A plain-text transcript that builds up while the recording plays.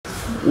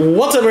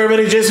What's up,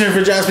 everybody? Jason here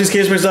for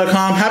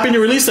jaspyscasebreaks.com. Happy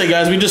new release day,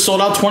 guys. We just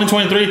sold out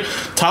 2023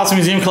 Topps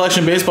Museum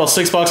Collection Baseball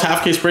 6-box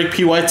half case break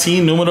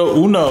PYT numero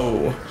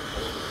uno.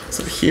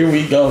 So here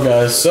we go,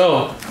 guys.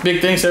 So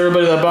big thanks to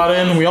everybody that bought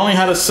in. We only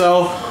had to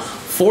sell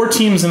 4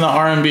 teams in the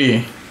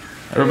R&B.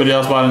 Everybody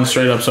else bought in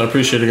straight up, so I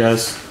appreciate it,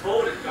 guys.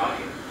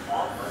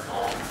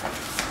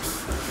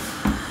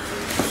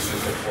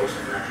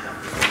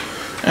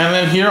 And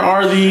then here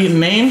are the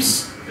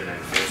names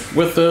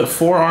with the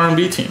 4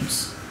 R&B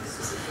teams.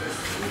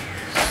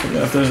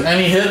 If there's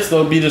any hits,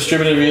 they'll be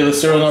distributed via the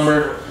serial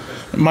number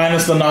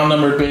minus the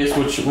non-numbered base,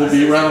 which will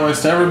be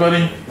randomized to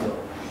everybody.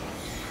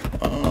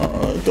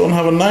 I don't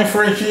have a knife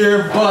right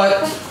here,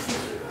 but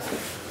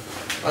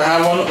I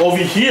have one over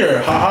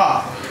here.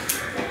 Haha.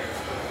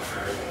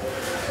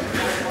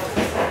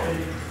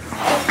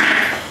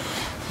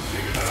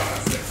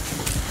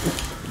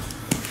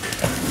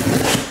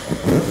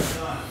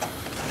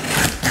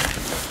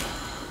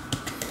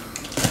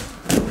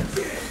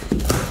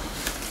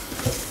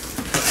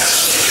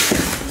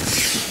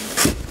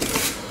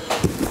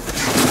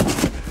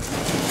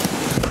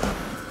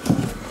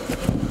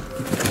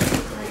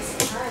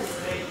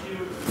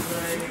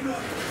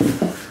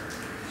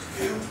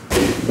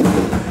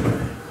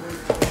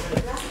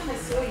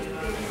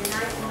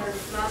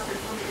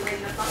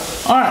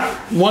 Alright,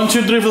 1,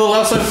 2, 3 for the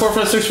left side, 4,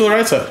 5, 6 for the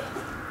right side.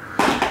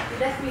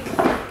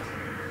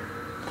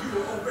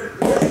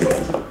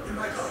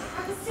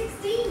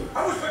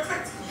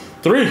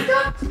 3.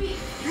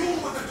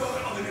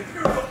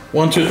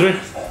 1, 2, 3.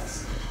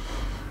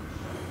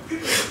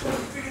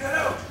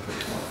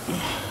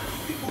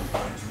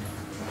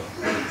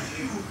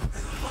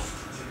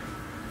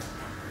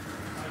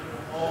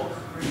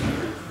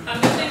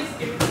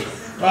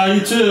 Bye,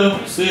 you too.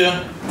 See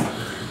ya.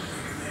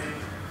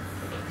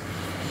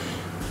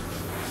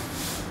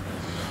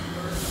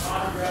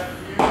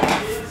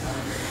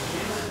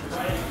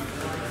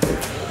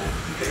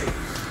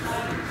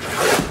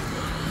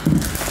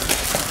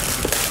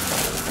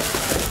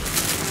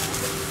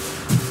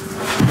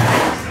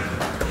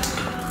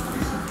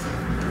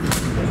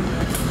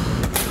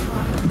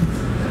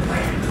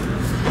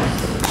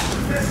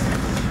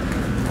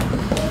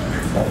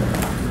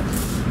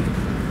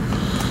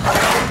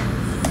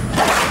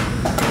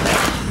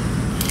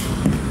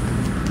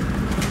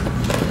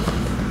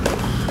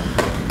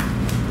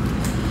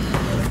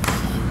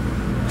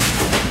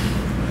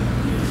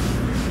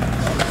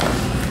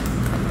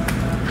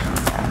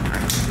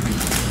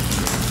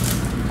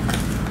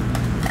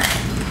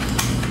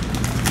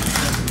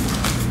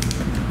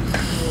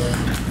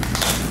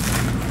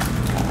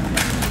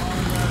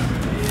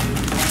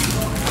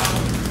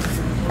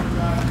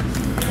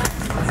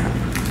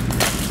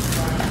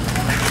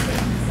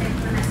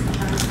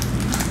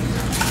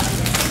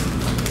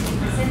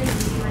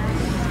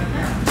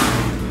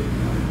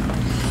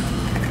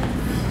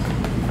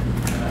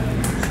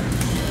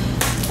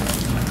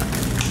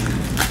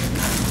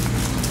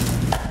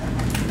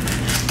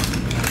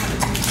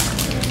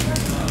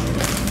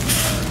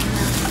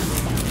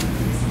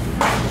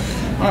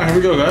 Alright, here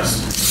we go,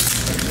 guys.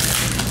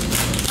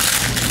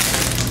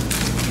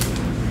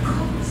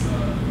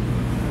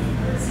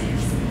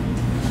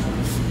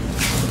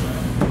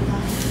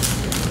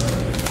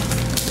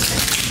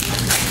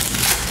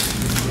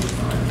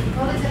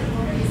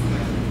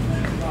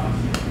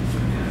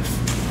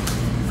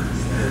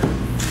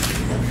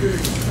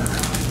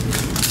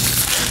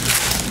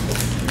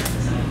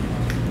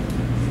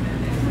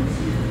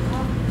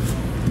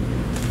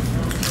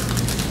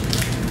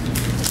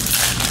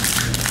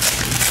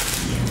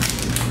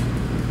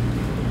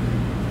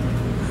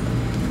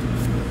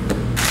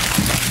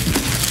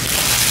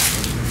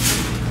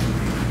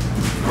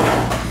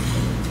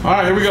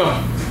 Alright, here we go.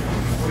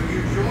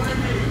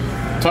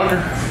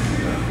 Tucker.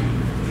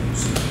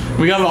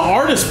 We got the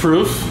artist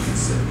proof.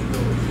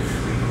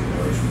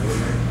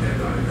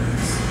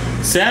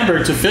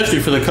 Sandberg to 50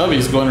 for the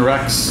Cubbies going to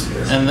Rex.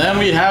 And then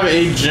we have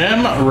a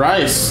Jim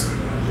Rice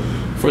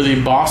for the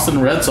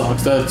Boston Red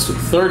Sox. That's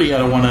 30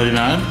 out of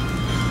 199.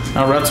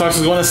 Now Red Sox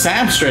is going to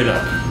Sam straight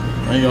up.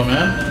 There you go,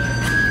 man.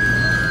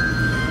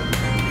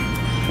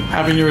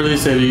 Happy new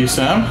release day to you,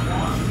 Sam.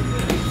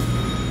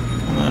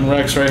 And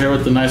Rex right here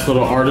with the nice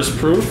little artist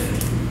proof.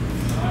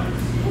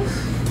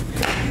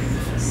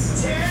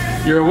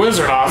 You're a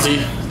wizard,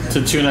 Ozzy, to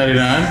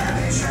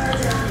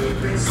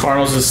 $2.99.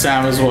 Cardinals is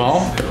Sam as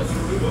well.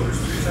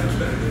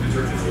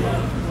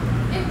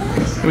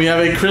 We have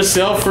a Chris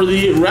Sale for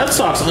the Red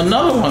Sox.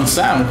 Another one,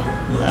 Sam.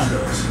 Yeah.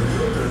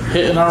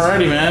 Hitting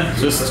already, man.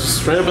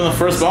 Just straight up in the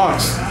first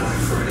box.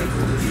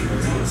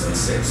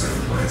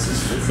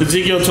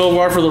 Ezekiel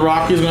Tovar for the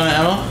Rockies going to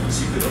Emma.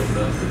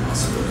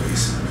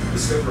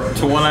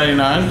 To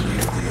 $199.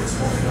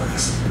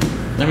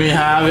 Then we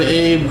have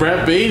a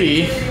Brett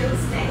Beatty,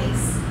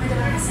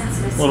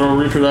 little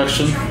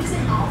reproduction,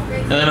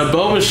 and then a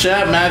Bo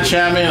Bichette, Matt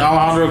Chapman,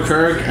 Alejandro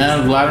Kirk,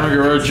 and Vladimir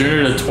Guerrero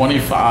Jr. to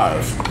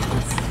 25.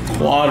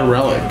 Quad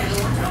relic.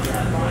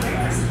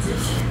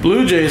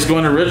 Blue Jays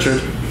going to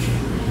Richard.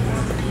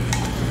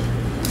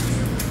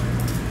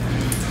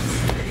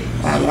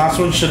 last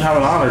one should have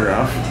an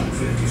autograph.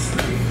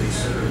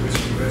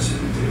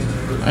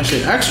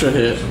 Actually, extra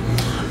hit.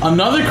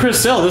 Another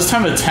Chris Sale, this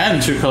time a 10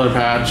 2-color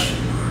patch.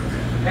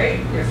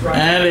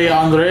 And a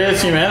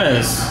Andres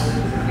Jimenez.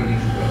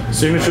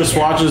 Signature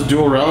swatches,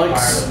 dual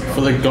relics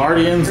for the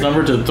Guardians,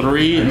 number to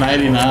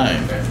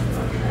 399.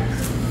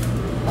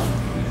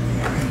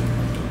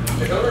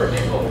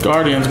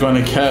 Guardians going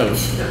to Kev.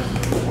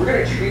 We're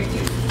going to treat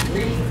you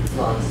 3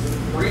 months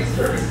free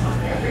service on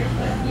every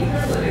plan, even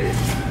unlimited.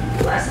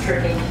 Less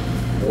tricking,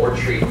 more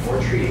treating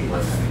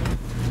once a week.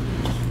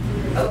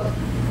 Hello.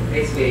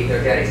 Hey, sweetie,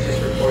 their daddy's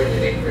just reporting the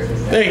big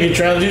Christmas. Thank you,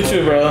 Trent. You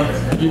too, brother.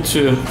 You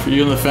too. For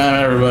you and the fam,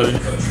 everybody.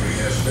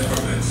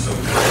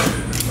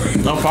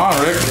 No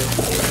problem, Rick.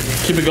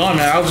 Keep it going,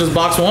 man. I was just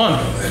box 1.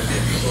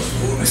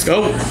 Let's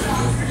go.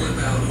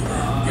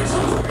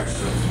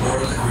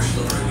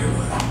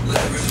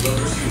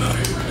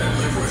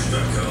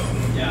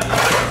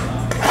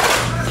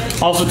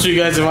 Also, too,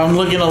 guys, if I'm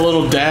looking a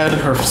little dead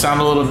or sound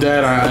a little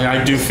dead,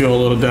 I do feel a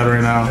little dead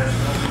right now.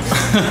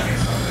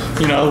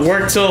 You know,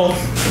 worked till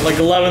like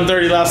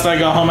 11:30 last night,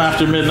 got home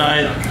after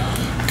midnight,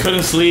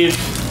 couldn't sleep,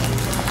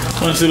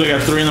 went to sleep like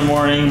at 3 in the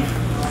morning,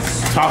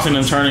 tossing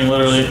and turning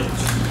literally.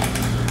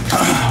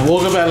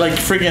 Woke up at like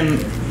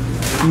freaking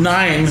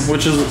 9,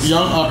 which is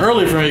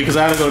early for me because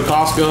I had to go to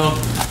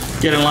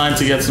Costco, get in line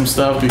to get some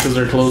stuff because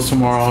they're closed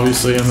tomorrow,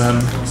 obviously, and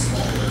then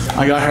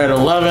I got here at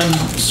 11,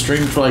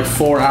 streamed for like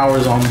 4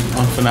 hours on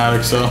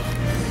Fnatic, so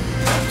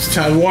just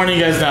kind of warning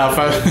you guys now, if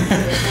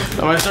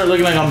I start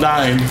looking like I'm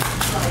dying,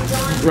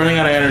 running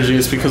out of energy,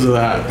 it's because of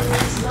that.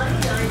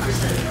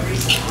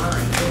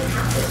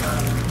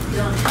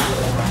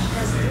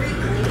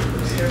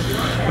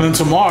 And then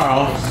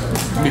tomorrow,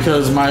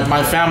 because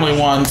my family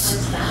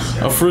wants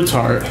a fruit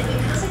tart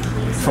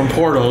from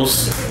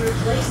Portos,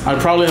 I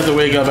probably have to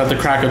wake up at the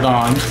crack of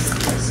dawn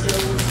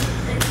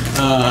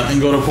and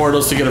go to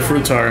Portos to get a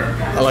fruit tart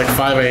at like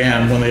 5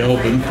 a.m. when they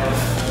open.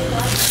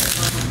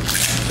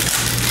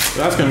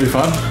 That's gonna be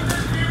fun.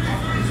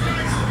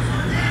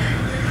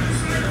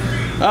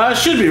 It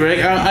should be,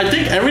 Rick. I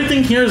think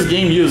everything here is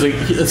game used. Like,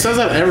 it says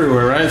that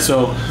everywhere, right?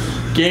 So,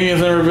 game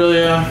used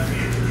memorabilia,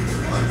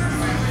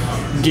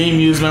 game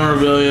used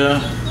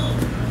memorabilia,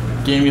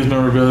 game used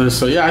memorabilia.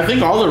 So yeah, I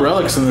think all the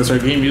relics in this are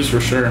game used for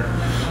sure.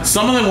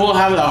 Some of them will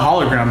have a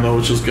hologram though,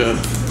 which is good.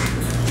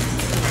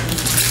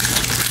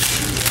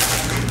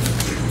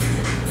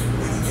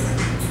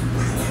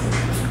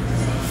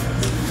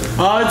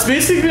 It's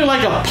basically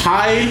like a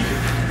pie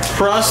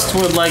crust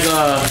with like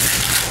a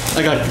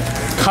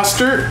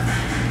custard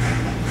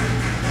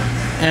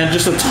and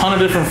just a ton of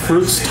different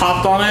fruits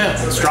topped on it.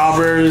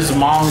 Strawberries,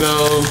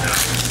 mango,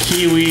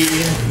 kiwi,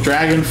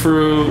 dragon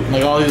fruit,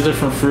 like all these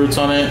different fruits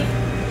on it.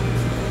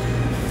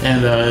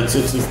 And it's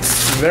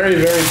very,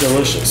 very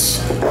delicious.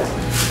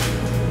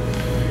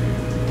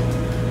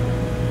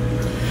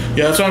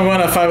 Yeah, that's why I'm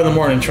going at 5 in the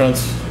morning, Trent,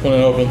 when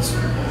it opens.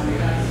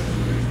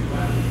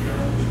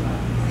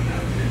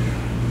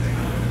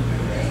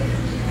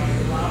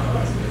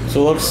 So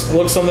it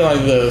looks something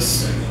like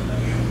this.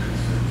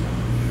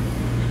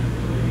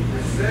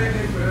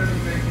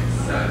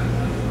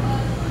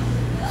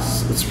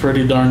 It's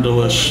pretty darn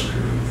delish.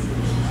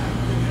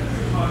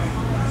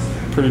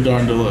 Pretty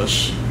darn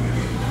delish.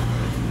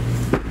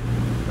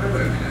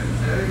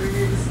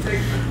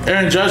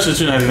 Aaron Judge to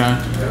 $2.99.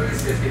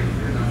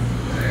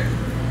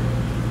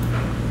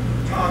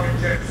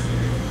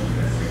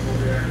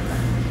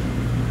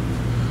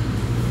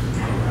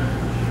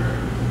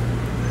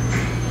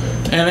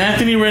 And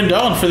Anthony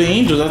Rendon for the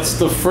Angels. That's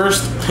the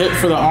first hit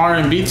for the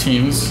R&B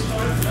teams.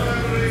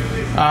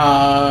 11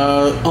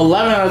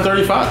 out of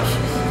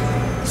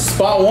 35.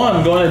 Spot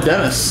 1 going to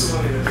Dennis.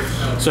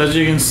 So as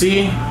you can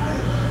see,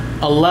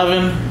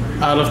 11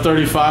 out of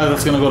 35.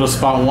 That's going to go to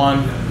spot 1,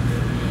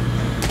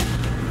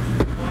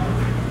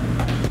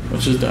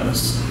 which is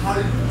Dennis.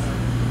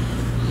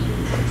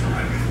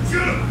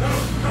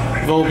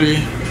 Volpe.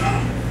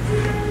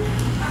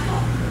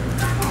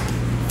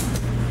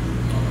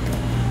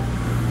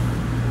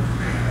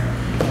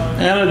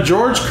 And a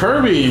George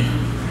Kirby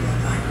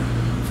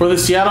for the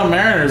Seattle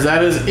Mariners.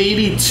 That is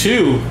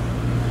 82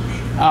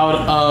 out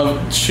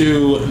of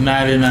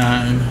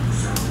 299.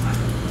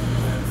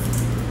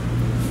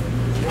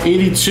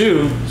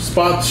 82.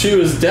 Spot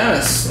 2 is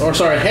Dennis. Or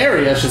sorry,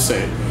 Harry, I should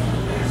say.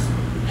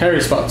 Harry,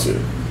 spot 2.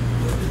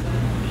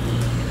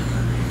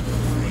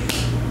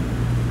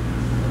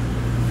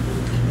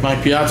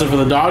 Mike Piazza for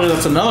the Dodgers.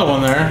 That's another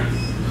one there.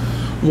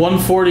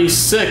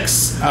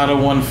 146 out of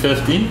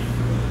 150.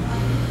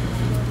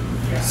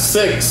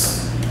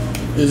 6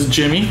 is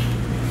Jimmy.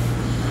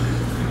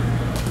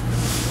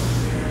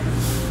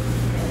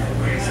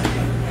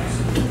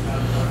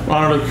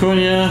 Ronald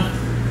Acuna.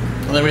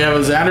 And then we have a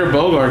Xander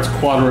Bogaerts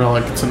quad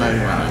relic to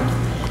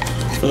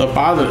 99 for the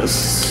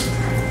Padres.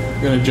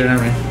 Going to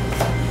Jeremy.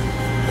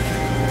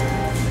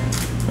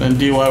 And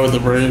DY with the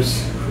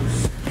Braves.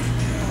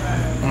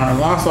 Alright,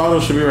 last auto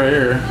should be right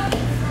here.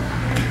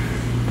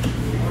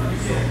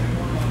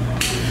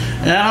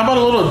 And how about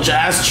a little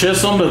Jazz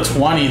Chisholm to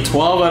 20?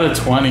 12 out of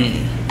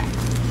 20.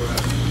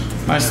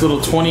 Nice little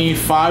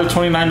 $25,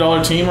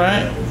 $29 team,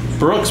 right?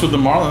 Brooks with the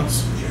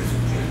Marlins.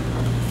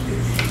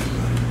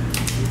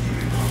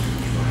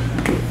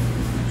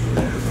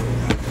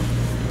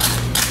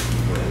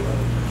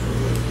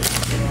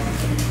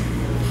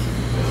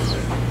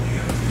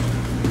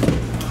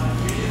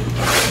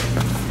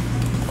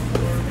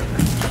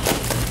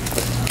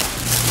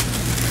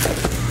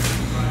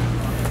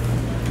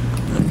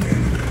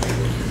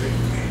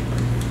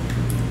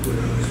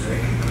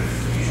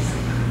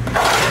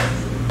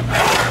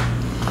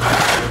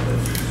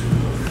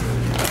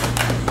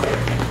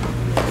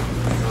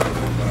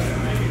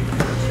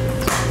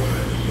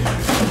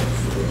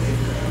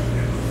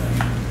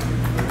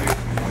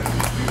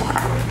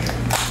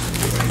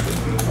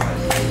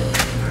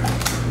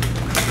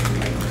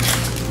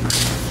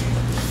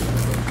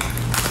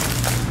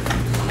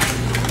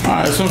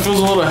 Alright, this one feels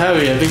a little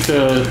heavy. I think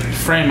the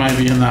frame might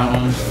be in that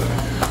one.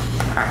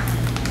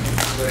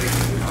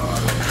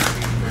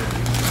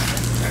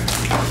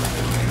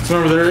 So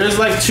remember, there is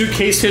like 2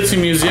 case hits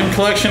in Museum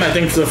Collection. I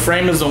think the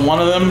frame is in one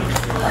of them.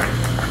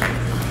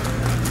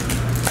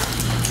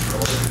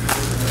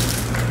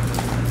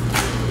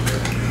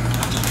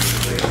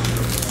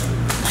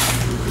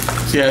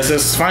 So yeah, it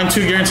says find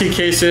 2 guaranteed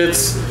case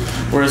hits,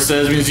 where it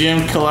says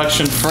Museum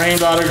Collection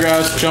framed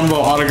autographs, jumbo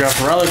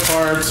autograph relic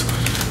cards,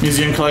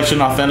 Museum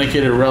Collection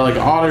authenticated relic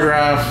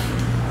autograph.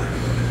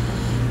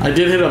 I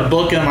did hit a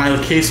book in my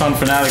case on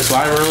Fanatics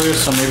Live earlier,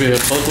 so maybe a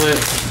booklet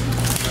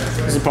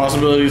is a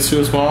possibility too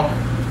as well.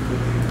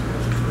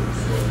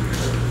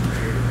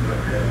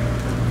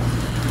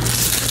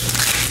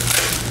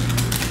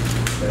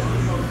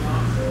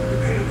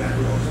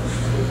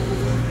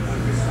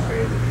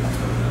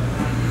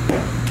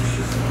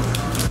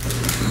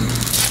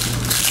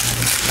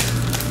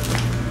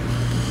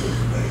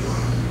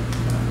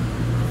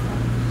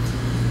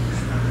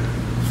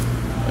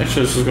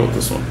 Actually, let's just go with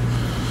this one.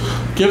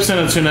 Gibson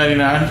at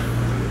 $2.99.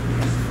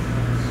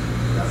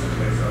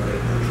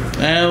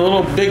 And a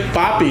little Big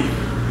Papi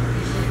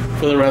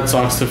for the Red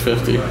Sox to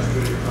 $50.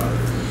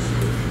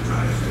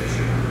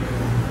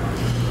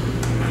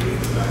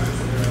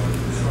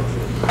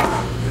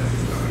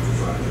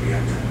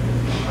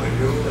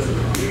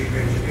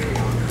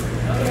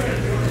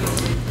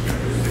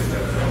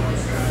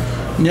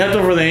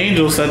 Nieto for the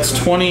Angels, that's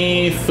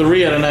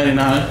 23 out of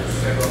 99.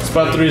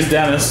 Spot 3 is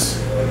Dennis.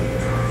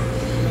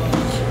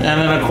 And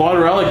then a quad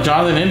relic,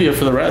 Jonathan India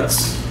for the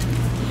Reds,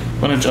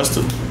 when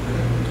adjusted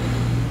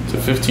to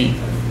 15.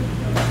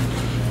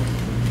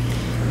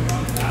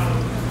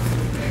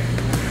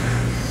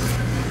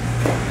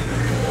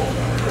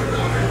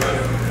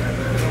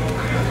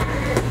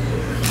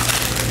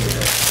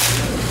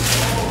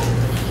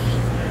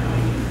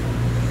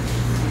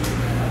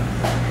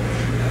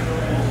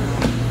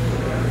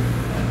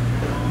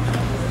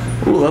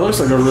 Ooh, that looks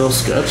like a real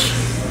sketch.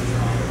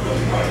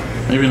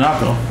 Maybe not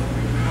though.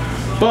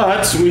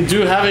 But we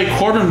do have a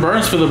Corbin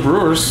Burns for the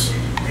Brewers.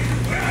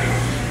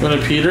 Going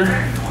to Peter.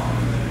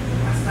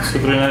 So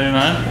 $3.99.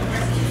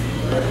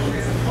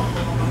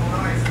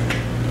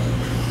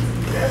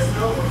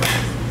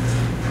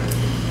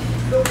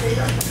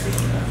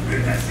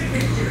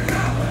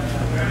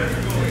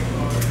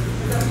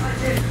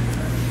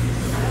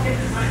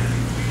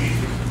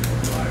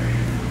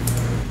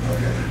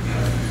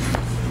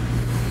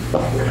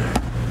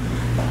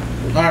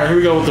 Alright, here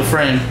we go with the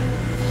frame.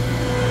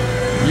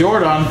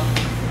 Jordan.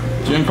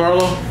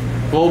 Giancarlo,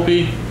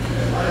 Volpe,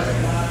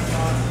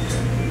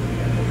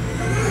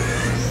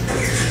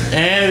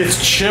 and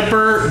it's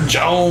Chipper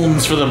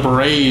Jones for the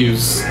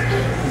Braves.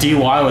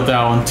 DY with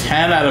that one,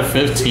 10 out of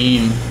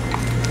 15.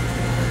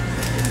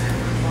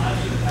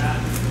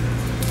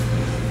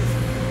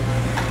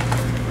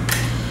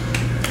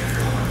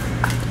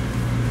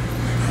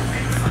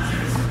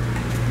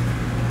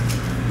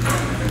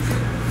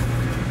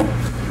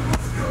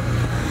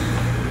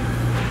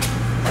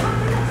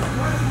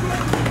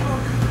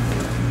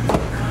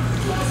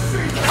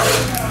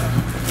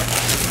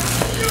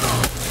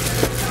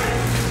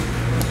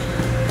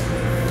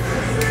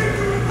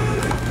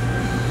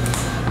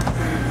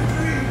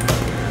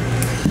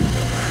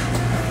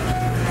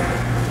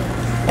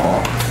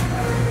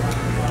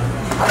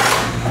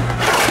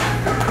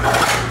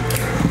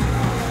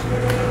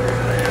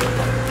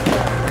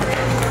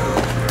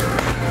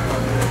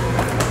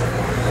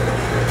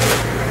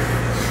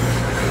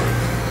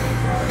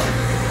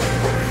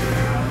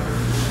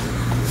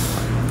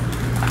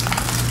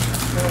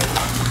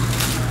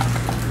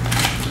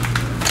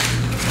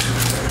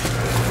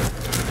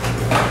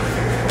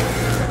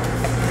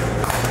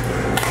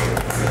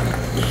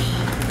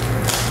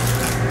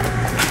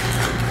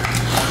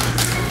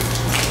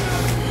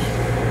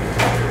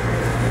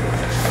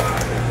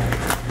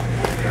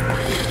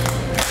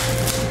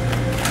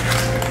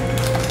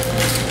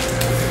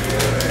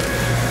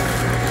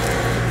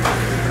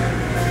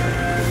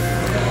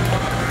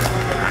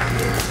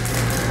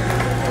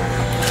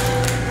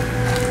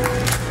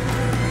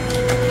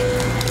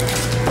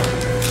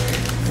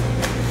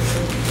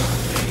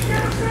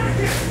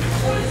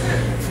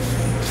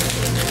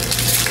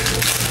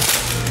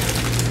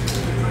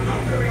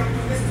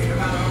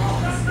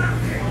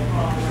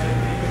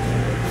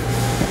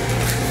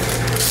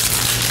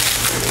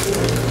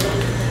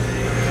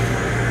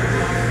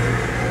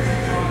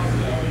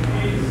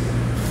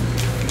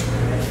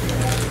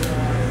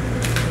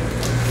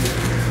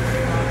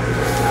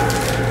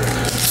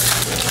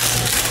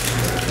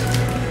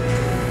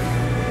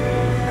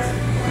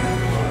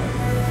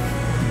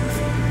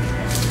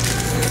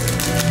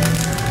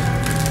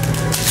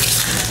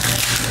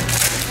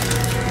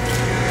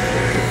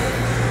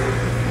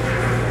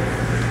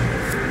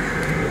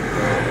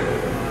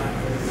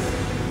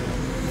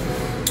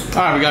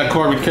 Alright, we got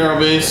Corbin Carroll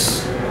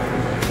base.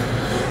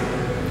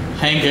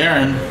 Hank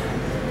Aaron.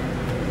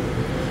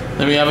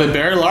 Then we have a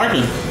Barry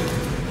Larkin.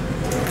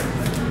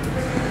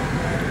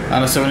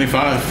 Out of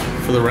 75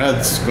 for the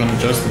Reds. Going to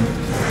Justin.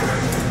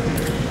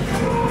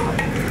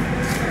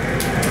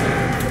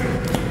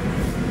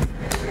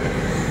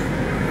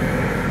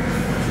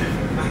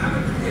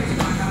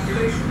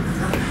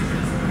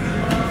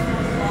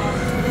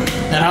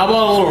 And how about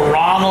a little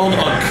Ronald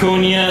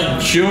Acuna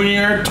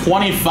Jr.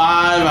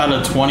 25 out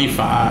of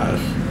 25.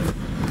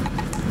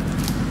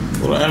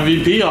 Little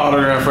MVP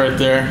autograph right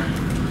there.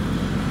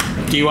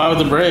 DY with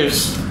the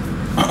Braves.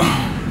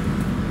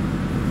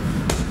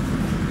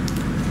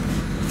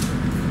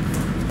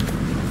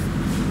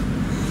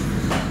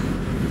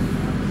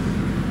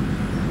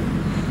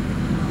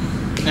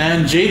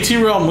 And JT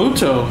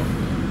Realmuto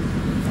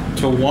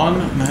to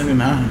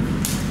 199.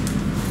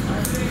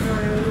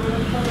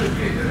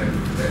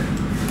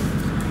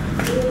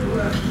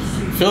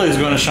 Philly's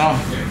going to Sean.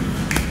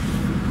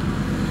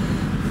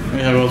 We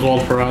have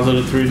Oswald Peraza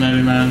to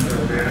 399.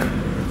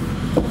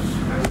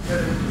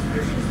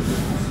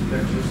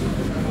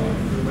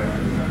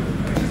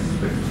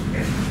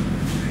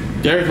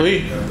 Derek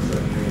Lee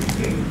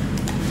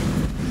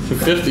to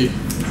 50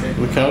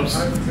 for the Cubs.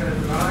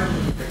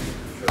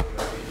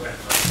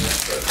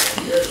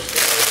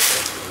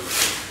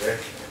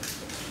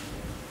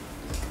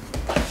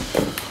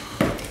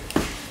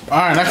 All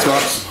right, next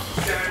box.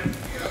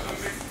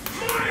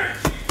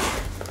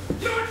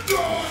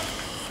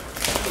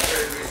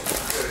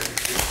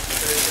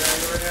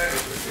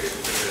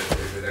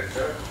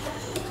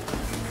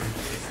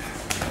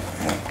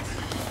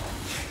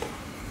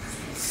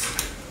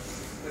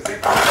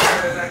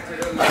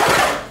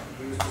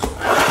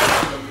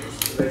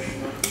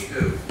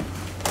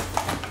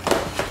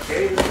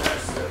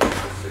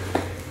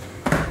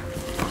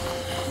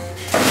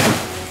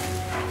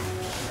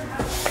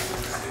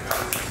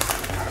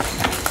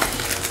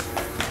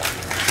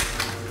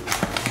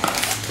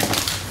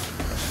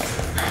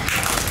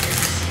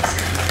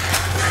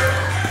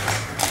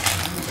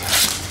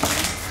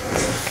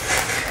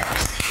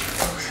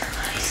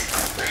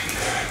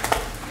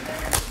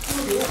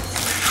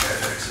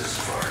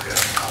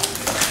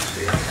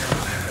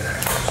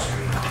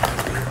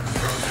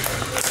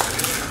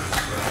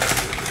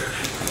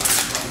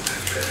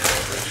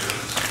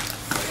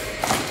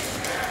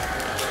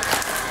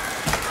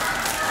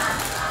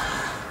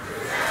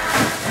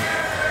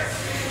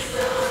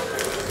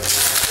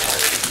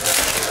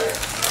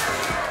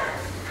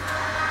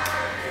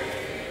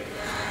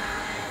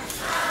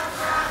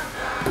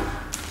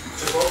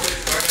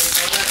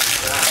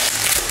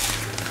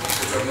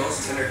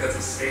 Hermosa tender cuts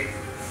of steak,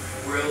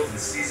 grilled and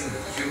seasoned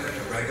with cumin,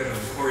 oregano,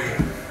 and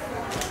coriander.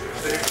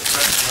 Finished with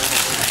fresh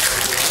lemon.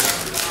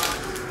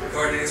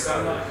 Carne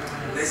asada,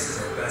 this is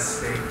our best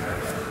steak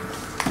ever.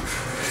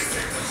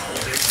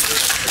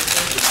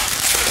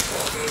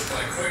 All goes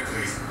by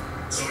quickly,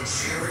 so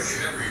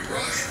cherish every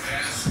rush,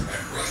 pass, and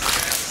rush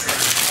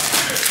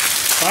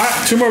pass.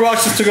 Alright, 2 more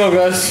boxes to go,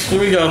 guys. Here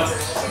we go.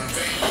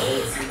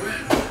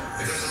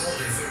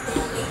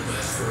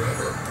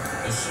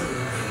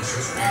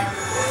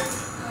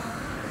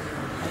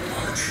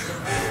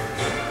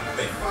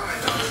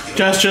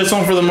 Cash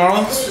Chisholm for the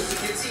Marlins.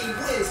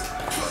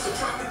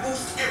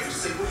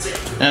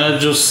 And a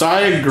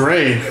Josiah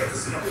Gray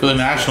for the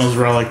Nationals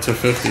relic to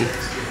 50.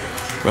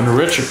 Going to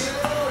Richard.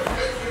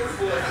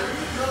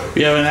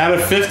 We have an out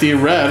of 50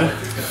 red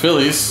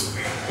Phillies.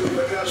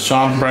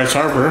 Sean Bryce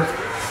Harper.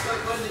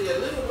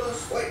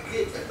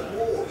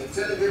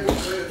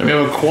 And we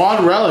have a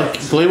quad relic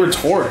Gleyber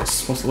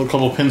Torres. With a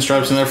couple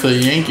pinstripes in there for the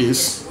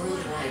Yankees.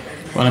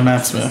 Going to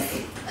Matt Smith.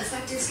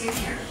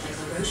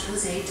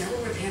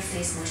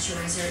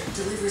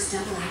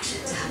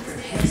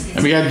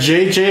 And we got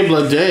JJ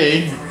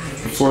Bleday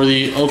for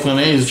the Oakland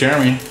A's,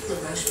 Jeremy.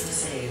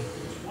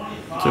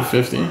 To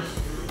 50.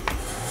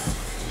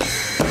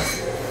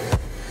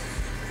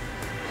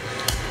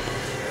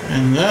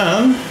 And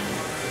then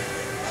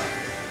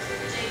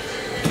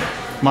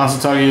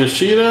Masataka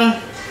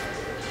Yoshida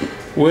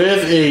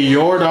with a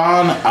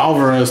Yordan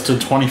Alvarez to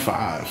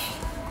 25.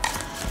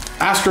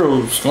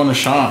 Astros going to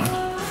Sean.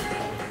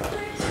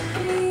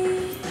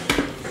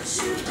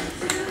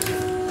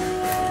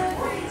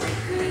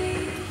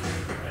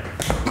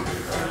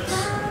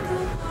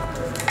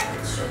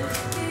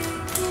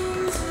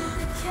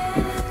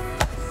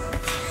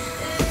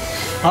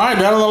 Alright,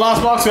 down to the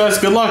last box, guys.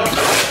 Good luck.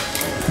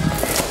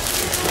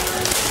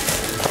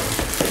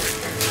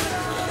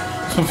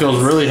 This one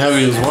feels really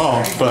heavy as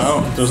well,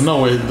 but there's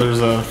no way there's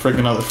a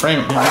freaking other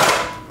frame.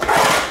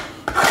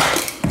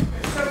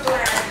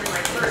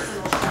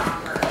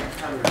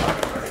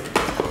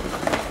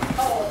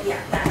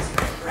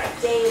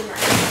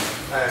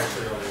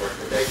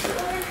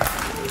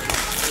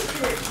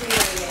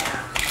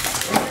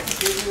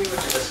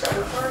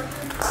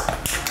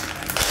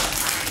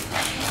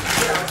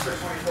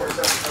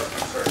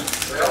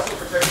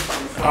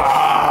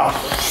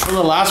 For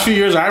the last few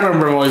years, I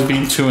remember always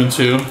being 2 and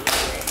 2.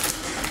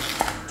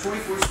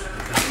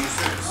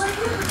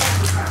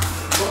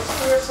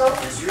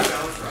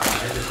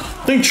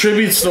 I think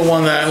Tribute's the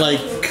one that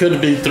like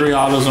could be 3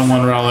 autos and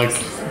 1 relic.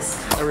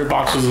 Every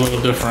box is a little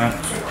different.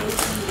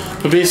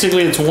 But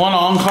basically it's 1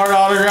 on-card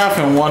autograph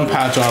and 1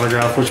 patch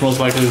autograph, which most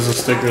likely is a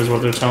sticker is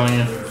what they're telling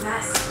you.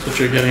 That's what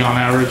you're getting on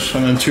average.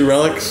 And then 2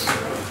 relics.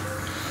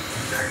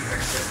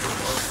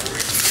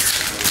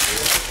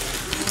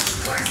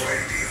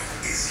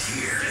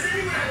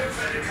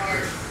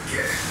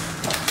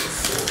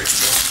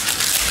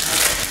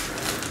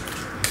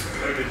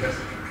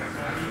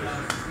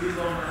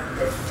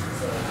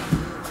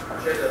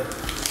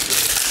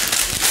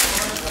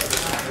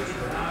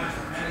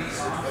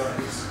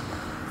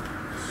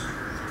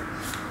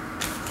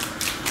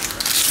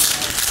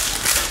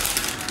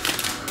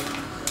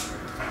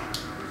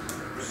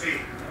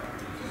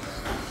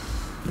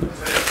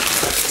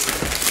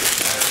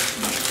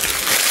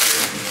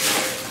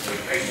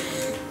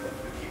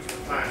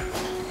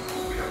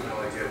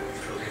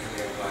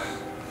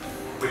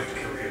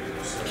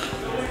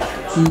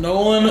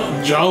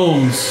 Nolan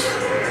Jones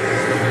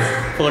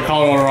for the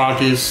Colorado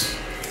Rockies.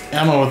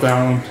 Ammo with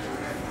that one.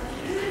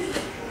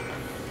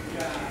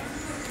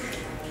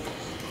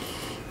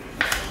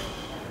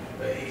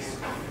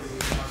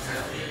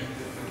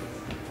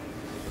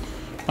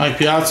 Mike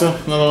Piazza,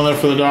 another one there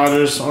for the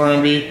Dodgers.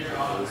 RMB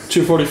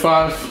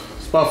 245.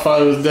 Spot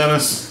 5 is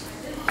Dennis.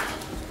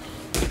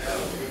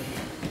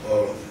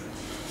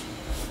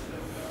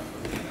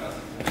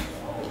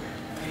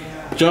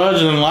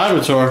 Judge and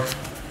Laboratory.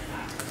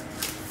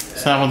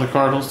 Sam with the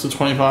Cardinals to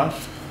 25.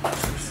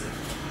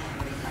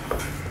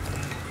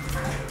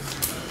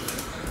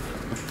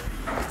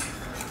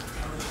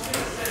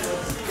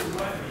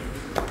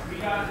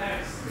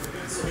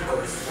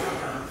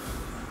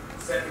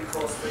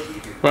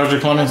 Roger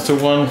Clemens to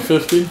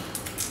 150.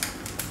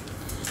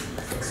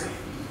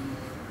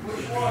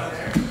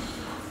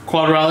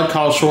 Quad Relic,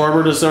 Kyle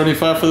Schwarber to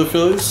 75 for the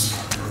Phillies.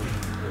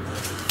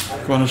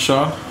 Going to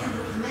Shaw.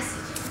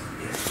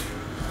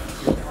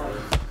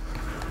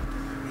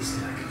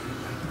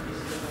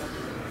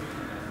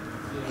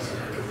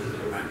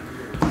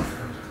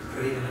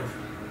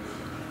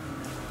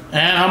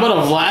 And how about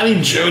a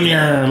Vladdy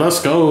Jr.?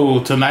 Let's go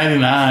to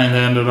 99 to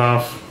end it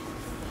off.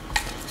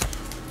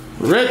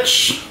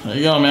 Rich, there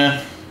you go,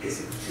 man. Is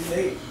it too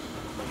late?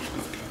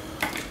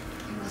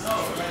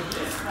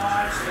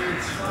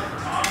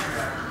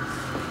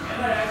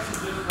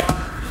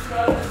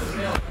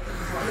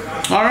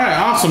 All right,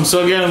 awesome.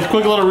 So again, a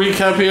quick little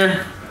recap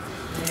here.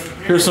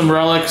 Here's some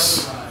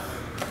relics.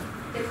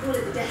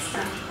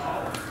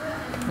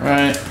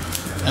 Right,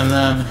 and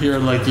then here are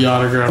like the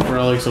autograph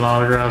relics and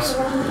autographs.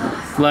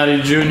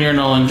 Vladdy Jr.,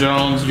 Nolan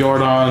Jones,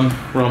 Jordan,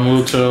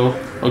 Realmuto,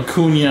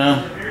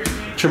 Acuna,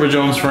 Chipper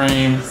Jones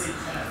frame,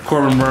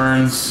 Corbin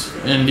Burns,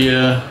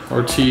 India,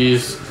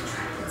 Ortiz,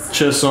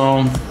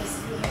 Chisholm,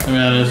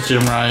 Jimenez,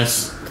 Jim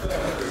Rice,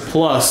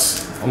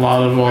 plus a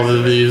lot of all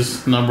of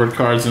these numbered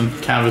cards and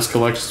canvas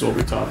collections will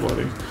be top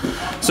loading.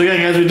 So again,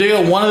 guys, we did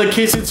get one of the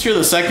casings here.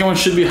 The second one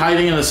should be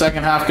hiding in the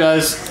second half,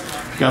 guys.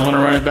 If you guys want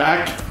to run it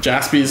back,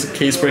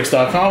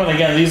 jaspyscasebreaks.com. And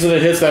again, these are the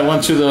hits that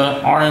went to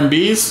the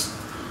RMBs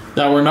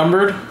that were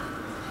numbered.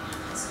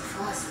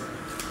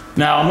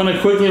 Now I'm going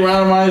to quickly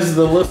randomize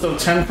the list of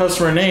 10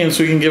 customer names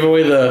so we can give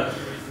away the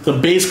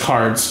base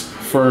cards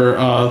for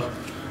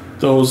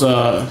those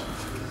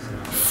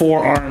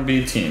 4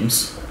 R&B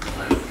teams.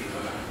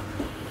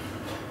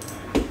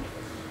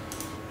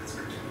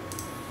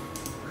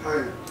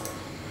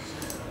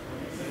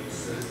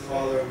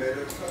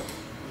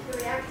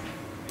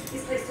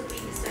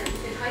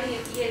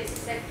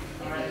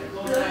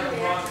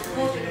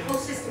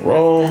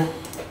 Roll.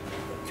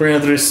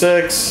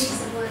 336.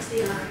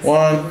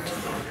 1,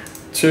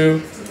 2,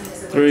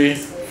 3,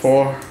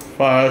 4,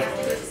 5,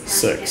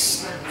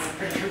 6.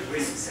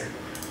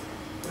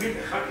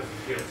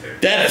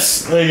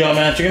 Dennis, there you go,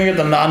 man. You're gonna get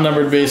the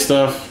non-numbered base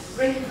stuff.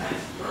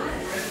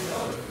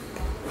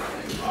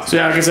 So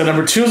yeah, like I said,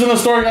 number 2 is in the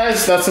store,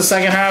 guys. That's the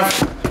second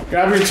half.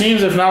 Grab your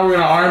teams. If not, we're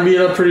gonna R&B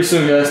it up pretty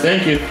soon, guys.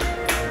 Thank you.